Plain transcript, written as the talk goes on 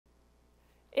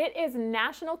It is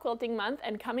National Quilting Month,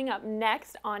 and coming up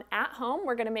next on At Home,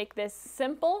 we're going to make this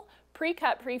simple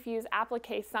pre-cut prefuse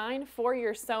applique sign for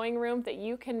your sewing room that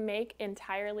you can make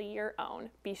entirely your own.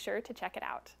 Be sure to check it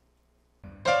out.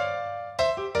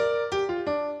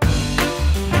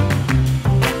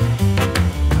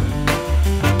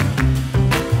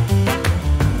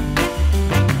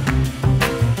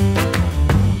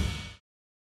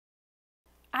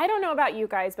 I don't know about you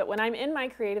guys, but when I'm in my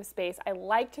creative space, I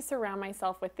like to surround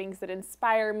myself with things that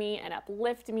inspire me and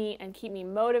uplift me and keep me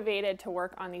motivated to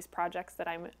work on these projects that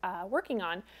I'm working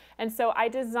on. And so I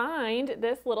designed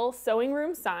this little sewing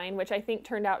room sign, which I think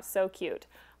turned out so cute.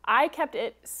 I kept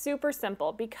it super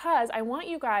simple because I want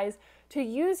you guys to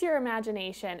use your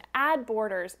imagination, add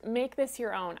borders, make this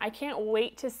your own. I can't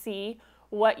wait to see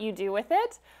what you do with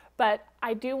it, but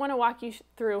I do want to walk you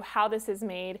through how this is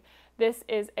made. This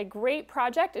is a great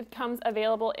project. It comes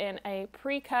available in a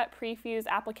pre-cut prefuse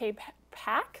applique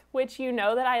pack, which you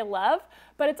know that I love,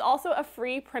 but it's also a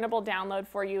free printable download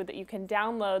for you that you can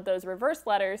download those reverse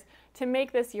letters to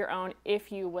make this your own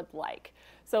if you would like.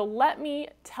 So let me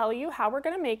tell you how we're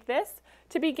going to make this.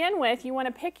 To begin with, you want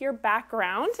to pick your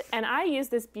background, and I use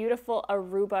this beautiful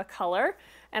Aruba color,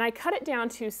 and I cut it down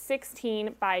to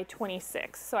 16 by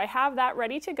 26. So I have that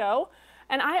ready to go.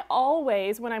 And I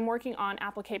always, when I'm working on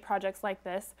applique projects like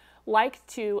this, like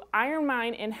to iron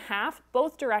mine in half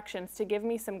both directions to give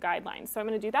me some guidelines. So I'm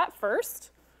going to do that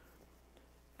first.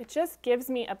 It just gives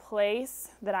me a place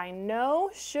that I know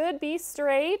should be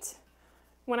straight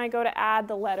when I go to add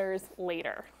the letters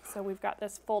later. So we've got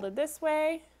this folded this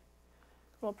way.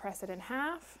 We'll press it in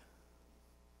half.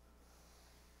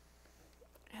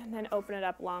 And then open it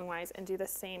up longwise and do the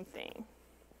same thing.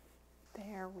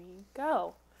 There we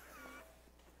go.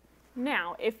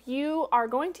 Now, if you are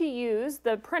going to use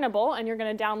the printable and you're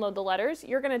going to download the letters,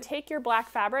 you're going to take your black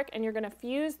fabric and you're going to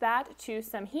fuse that to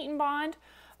some heat and bond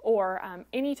or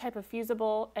any type of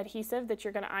fusible adhesive that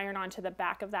you're going to iron onto the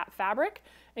back of that fabric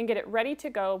and get it ready to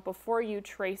go before you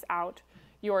trace out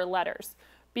your letters.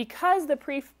 Because the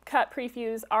pre-cut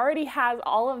prefuse already has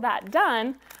all of that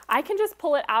done, I can just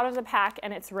pull it out of the pack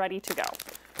and it's ready to go.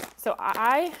 So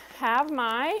I have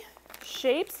my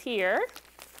shapes here.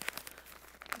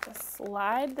 Just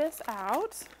slide this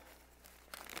out.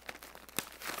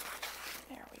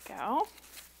 There we go.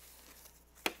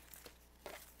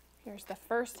 Here's the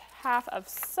first half of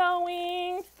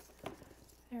sewing.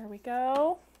 There we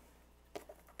go.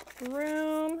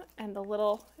 Room and the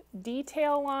little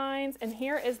detail lines. And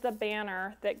here is the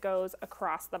banner that goes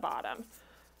across the bottom.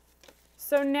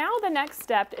 So now the next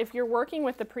step, if you're working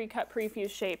with the pre-cut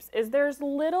prefuse shapes, is there's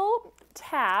little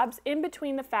tabs in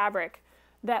between the fabric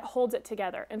that holds it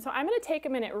together. And so I'm going to take a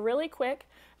minute really quick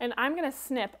and I'm going to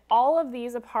snip all of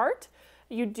these apart.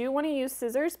 You do want to use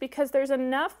scissors because there's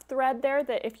enough thread there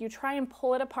that if you try and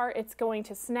pull it apart, it's going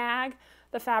to snag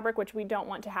the fabric, which we don't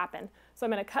want to happen. So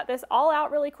I'm going to cut this all out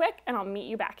really quick and I'll meet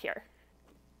you back here.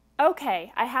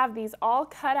 Okay, I have these all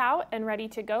cut out and ready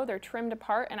to go. They're trimmed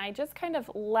apart and I just kind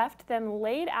of left them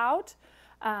laid out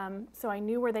so I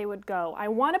knew where they would go. I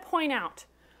want to point out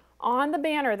on the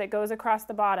banner that goes across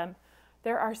the bottom,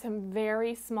 there are some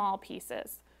very small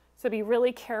pieces. So be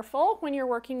really careful when you're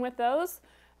working with those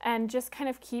and just kind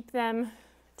of keep them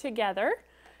together.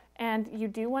 And you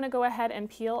do want to go ahead and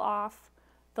peel off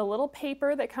the little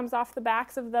paper that comes off the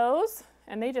backs of those,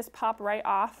 and they just pop right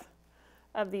off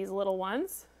of these little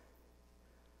ones.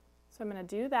 So I'm going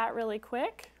to do that really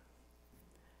quick.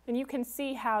 And you can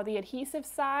see how the adhesive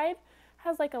side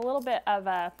has like a little bit of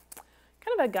a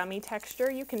kind of a gummy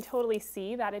texture. You can totally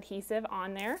see that adhesive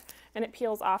on there and it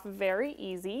peels off very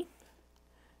easy.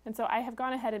 And so I have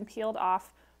gone ahead and peeled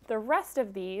off the rest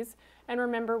of these, and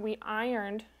remember we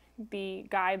ironed the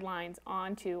guidelines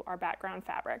onto our background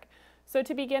fabric. So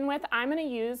to begin with, I'm going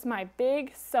to use my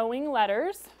big sewing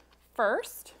letters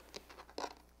first.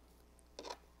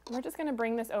 We're just going to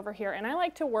bring this over here, and I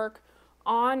like to work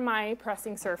on my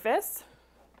pressing surface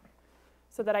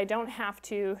so that I don't have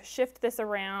to shift this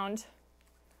around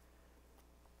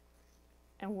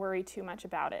and worry too much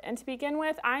about it. And to begin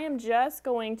with, I am just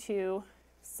going to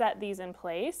set these in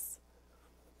place.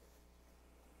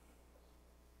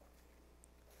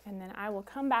 And then I will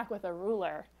come back with a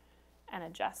ruler and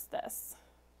adjust this.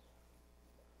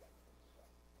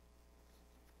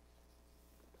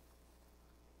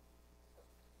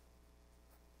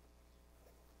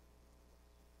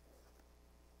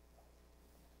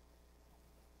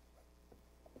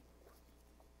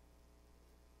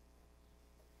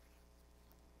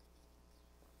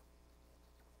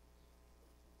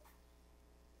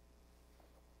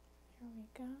 Here we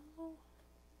go.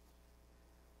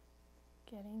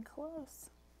 Getting close.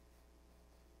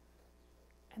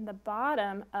 And the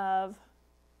bottom of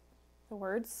the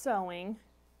word sewing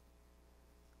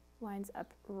lines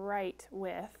up right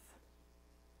with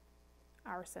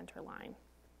our center line.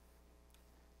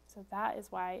 So that is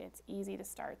why it's easy to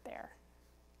start there.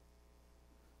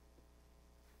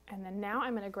 And then now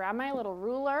I'm going to grab my little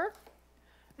ruler,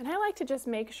 and I like to just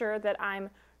make sure that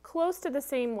I'm close to the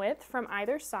same width from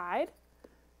either side.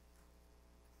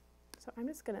 So I'm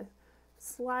just going to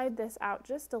slide this out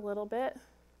just a little bit.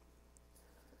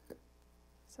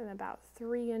 So I'm about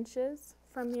 3 inches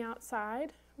from the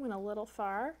outside, went a little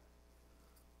far.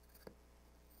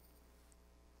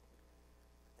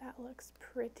 That looks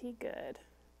pretty good.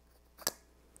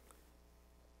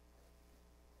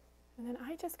 And then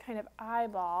I just kind of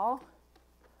eyeball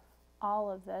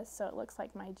all of this so it looks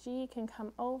like my G can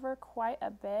come over quite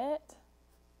a bit.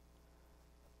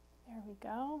 There we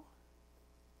go.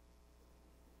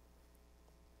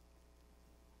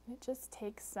 It just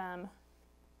takes some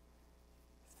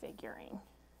figuring.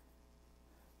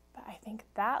 But I think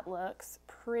that looks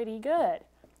pretty good.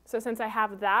 So since I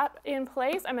have that in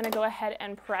place, I'm going to go ahead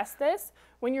and press this.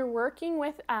 When you're working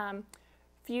with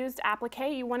fused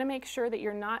applique, you want to make sure that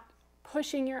you're not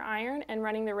pushing your iron and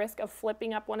running the risk of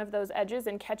flipping up one of those edges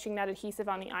and catching that adhesive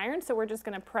on the iron. So we're just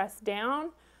going to press down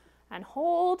and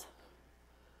hold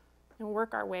and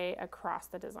work our way across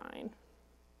the design.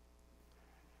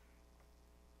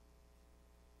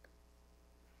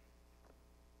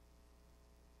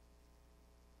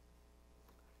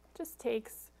 Just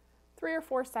takes 3 or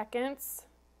 4 seconds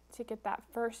to get that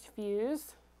first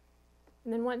fuse,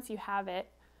 and then once you have it,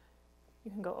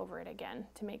 you can go over it again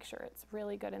to make sure it's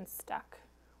really good and stuck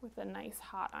with a nice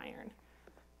hot iron.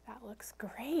 That looks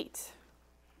great.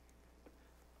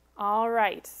 All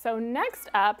right, so next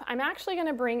up, I'm actually going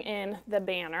to bring in the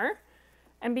banner,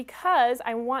 and because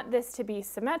I want this to be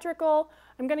symmetrical,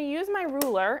 I'm going to use my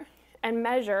ruler and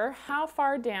measure how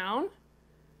far down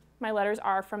my letters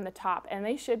are from the top, and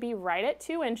they should be right at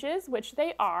 2 inches, which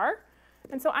they are.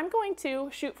 And so I'm going to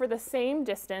shoot for the same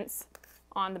distance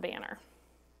on the banner.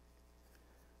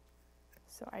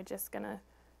 So I'm just gonna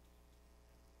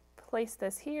place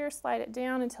this here, slide it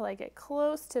down until I get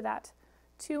close to that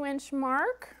 2-inch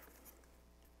mark.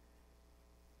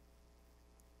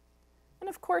 And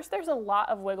of course, there's a lot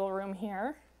of wiggle room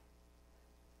here,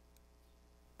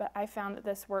 but I found that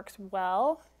this works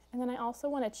well. And then I also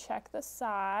want to check the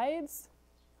sides,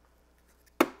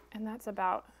 and that's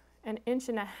about 1.5 inches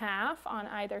on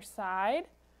either side.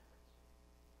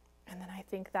 And then I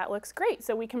think that looks great.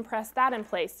 So we can press that in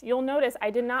place. You'll notice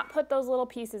I did not put those little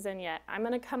pieces in yet. I'm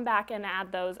going to come back and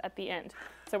add those at the end.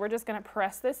 So we're just going to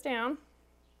press this down.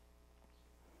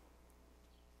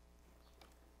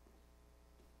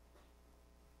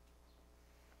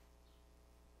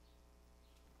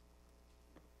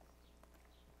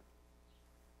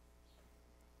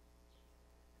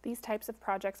 These types of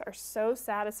projects are so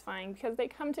satisfying because they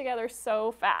come together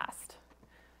so fast.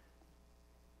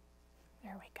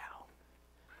 There we go.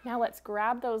 Now let's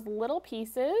grab those little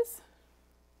pieces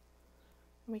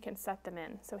and we can set them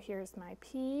in. So here's my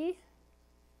P.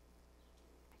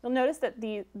 You'll notice that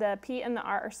the P and the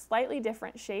R are slightly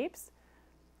different shapes,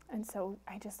 and so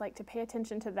I just like to pay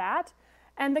attention to that.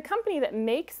 And the company that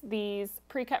makes these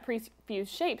pre-cut,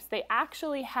 pre-fused shapes, they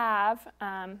actually have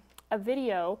a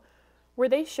video where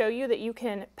they show you that you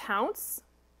can pounce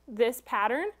this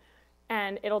pattern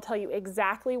and it'll tell you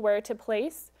exactly where to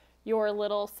place your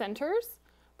little centers.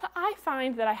 But I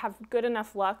find that I have good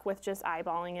enough luck with just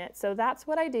eyeballing it, so that's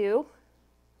what I do.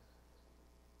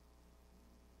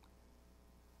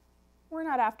 We're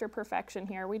not after perfection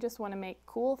here, we just want to make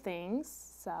cool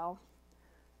things. So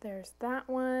there's that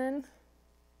one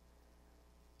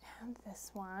and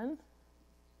this one.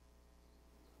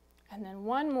 And then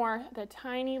one more, the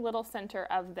tiny little center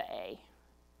of the A.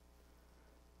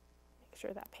 Make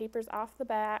sure that paper's off the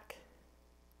back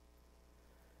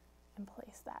and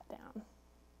place that down.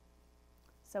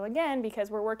 So again,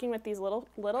 because we're working with these little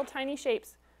tiny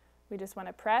shapes, we just want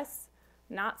to press,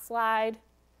 not slide,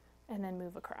 and then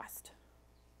move across.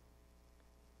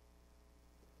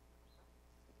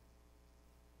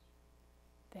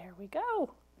 There we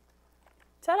go.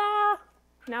 Ta-da!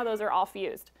 Now those are all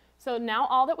fused. So now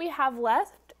all that we have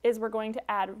left is we're going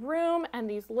to add room and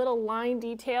these little line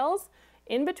details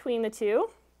in between the two.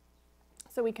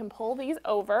 So we can pull these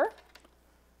over.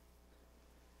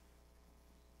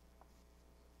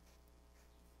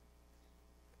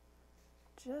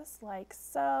 Just like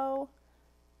so.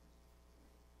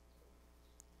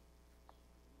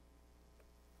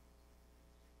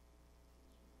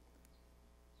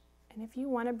 And if you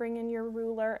want to bring in your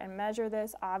ruler and measure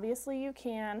this, obviously you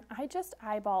can. I just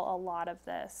eyeball a lot of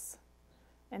this.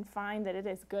 and find that it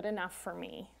is good enough for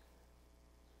me.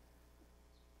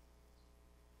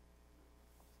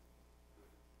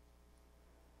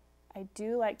 I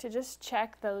do like to just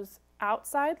check those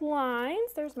outside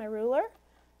lines, there's my ruler,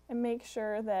 and make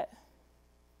sure that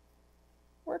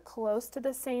we're close to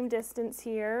the same distance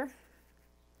here.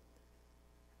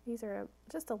 These are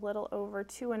just a little over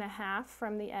 2.5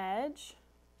 from the edge.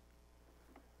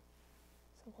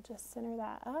 So we'll just center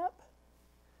that up.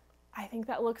 I think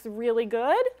that looks really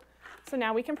good. So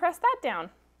now we can press that down.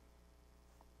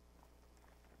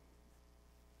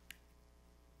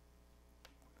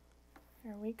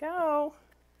 There we go.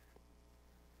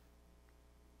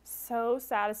 So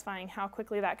satisfying how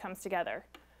quickly that comes together.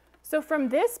 So from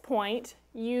this point,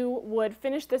 you would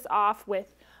finish this off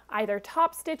with either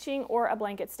top stitching or a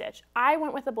blanket stitch. I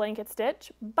went with a blanket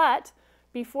stitch, but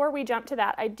before we jump to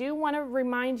that, I do want to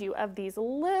remind you of these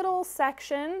little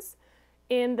sections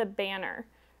in the banner.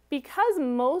 Because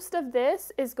most of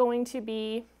this is going to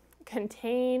be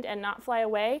contained and not fly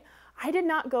away, I did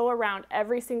not go around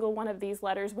every single one of these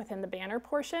letters within the banner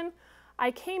portion.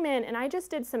 I came in and I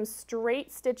just did some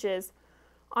straight stitches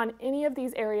on any of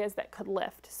these areas that could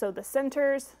lift. So the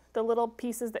centers, the little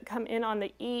pieces that come in on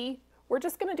the E, we're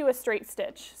just going to do a straight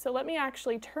stitch. So let me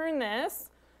actually turn this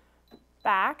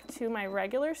back to my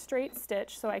regular straight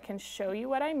stitch so I can show you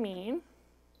what I mean.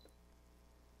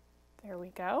 There we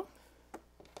go.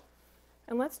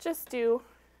 And let's just do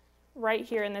right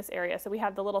here in this area. So we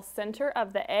have the little center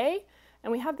of the A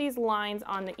and we have these lines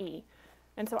on the E.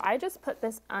 And so I just put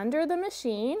this under the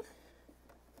machine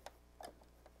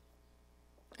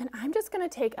and I'm just going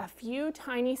to take a few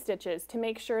tiny stitches to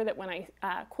make sure that when I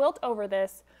quilt over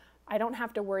this, I don't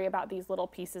have to worry about these little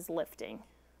pieces lifting.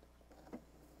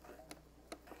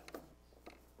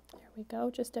 There we go,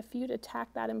 just a few to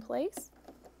tack that in place.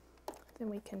 Then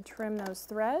we can trim those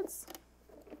threads.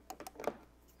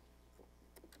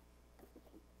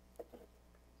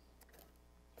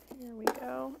 There we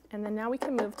go. And then now we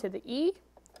can move to the E.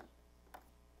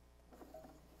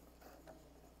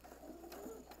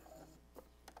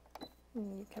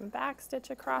 And you can back stitch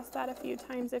across that a few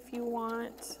times if you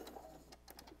want.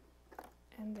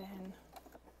 And then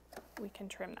we can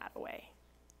trim that away.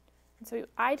 And so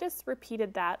I just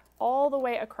repeated that all the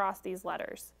way across these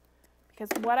letters. Because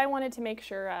what I wanted to make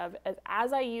sure of is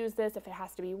as I use this, if it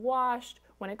has to be washed,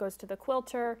 when it goes to the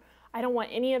quilter, I don't want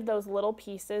any of those little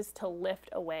pieces to lift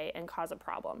away and cause a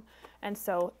problem. And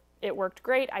so it worked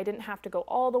great. I didn't have to go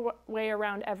all the way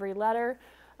around every letter.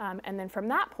 And then from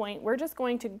that point, we're just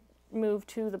going to move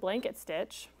to the blanket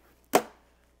stitch,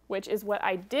 which is what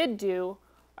I did do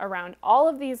around all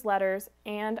of these letters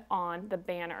and on the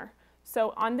banner.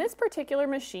 So on this particular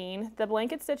machine, the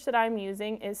blanket stitch that I'm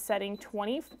using is setting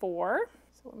 24.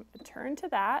 So I'm going to turn to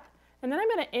that. And then I'm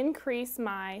going to increase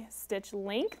my stitch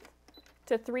length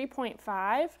to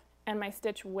 3.5 and my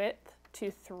stitch width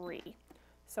to 3.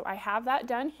 So I have that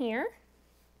done here.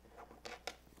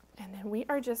 And then we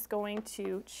are just going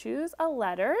to choose a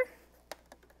letter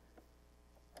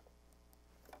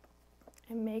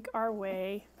and make our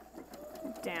way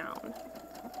down.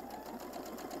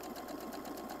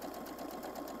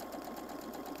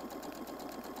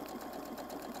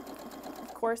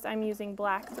 Of course, I'm using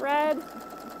black thread,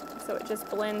 so it just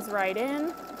blends right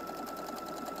in.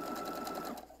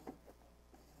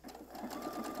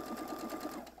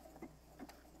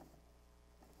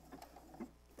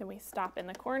 Then we stop in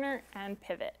the corner and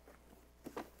pivot.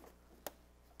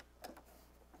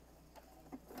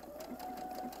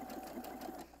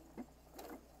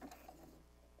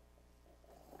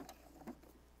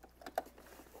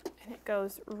 And it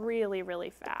goes really, really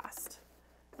fast.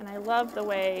 And I love the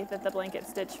way that the blanket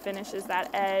stitch finishes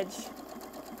that edge.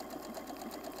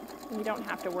 You don't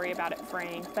have to worry about it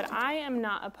fraying, but I am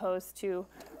not opposed to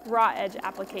raw edge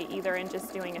applique either and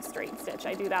just doing a straight stitch.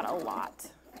 I do that a lot.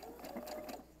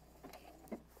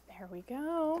 There we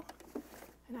go.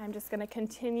 And I'm just going to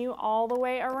continue all the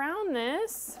way around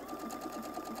this.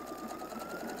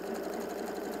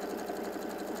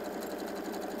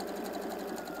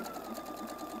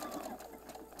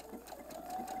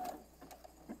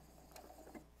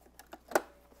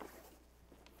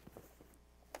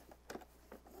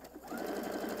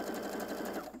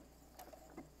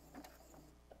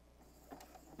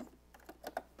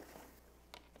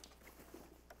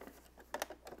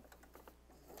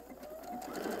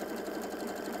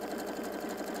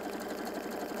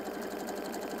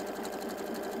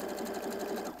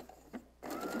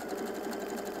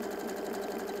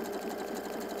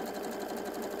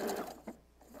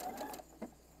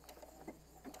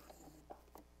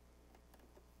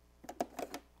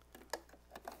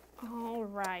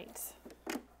 Right,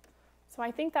 So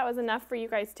I think that was enough for you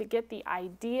guys to get the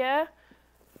idea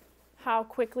how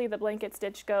quickly the blanket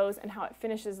stitch goes and how it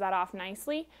finishes that off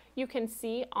nicely. You can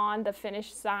see on the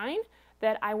finish sign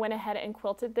that I went ahead and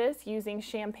quilted this using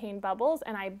champagne bubbles,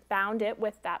 and I bound it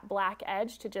with that black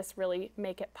edge to just really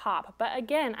make it pop. But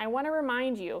again, I want to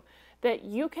remind you that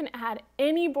you can add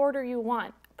any border you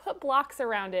want. Put blocks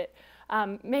around it,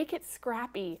 make it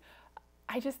scrappy.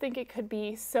 I just think it could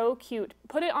be so cute.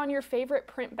 Put it on your favorite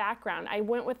print background. I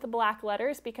went with the black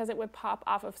letters because it would pop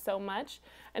off of so much.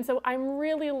 And so I'm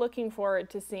really looking forward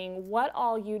to seeing what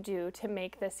all you do to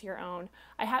make this your own.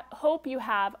 I hope you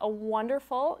have a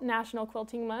wonderful National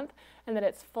Quilting Month and that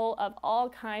it's full of all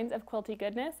kinds of quilty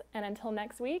goodness. And until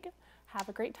next week, have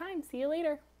a great time. See you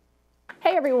later.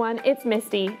 Hey everyone, it's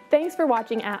Misty. Thanks for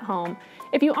watching at home.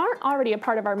 If you aren't already a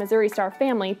part of our Missouri Star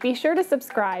family, be sure to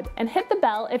subscribe and hit the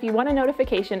bell if you want a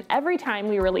notification every time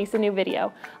we release a new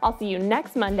video. I'll see you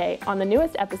next Monday on the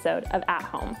newest episode of At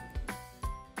Home.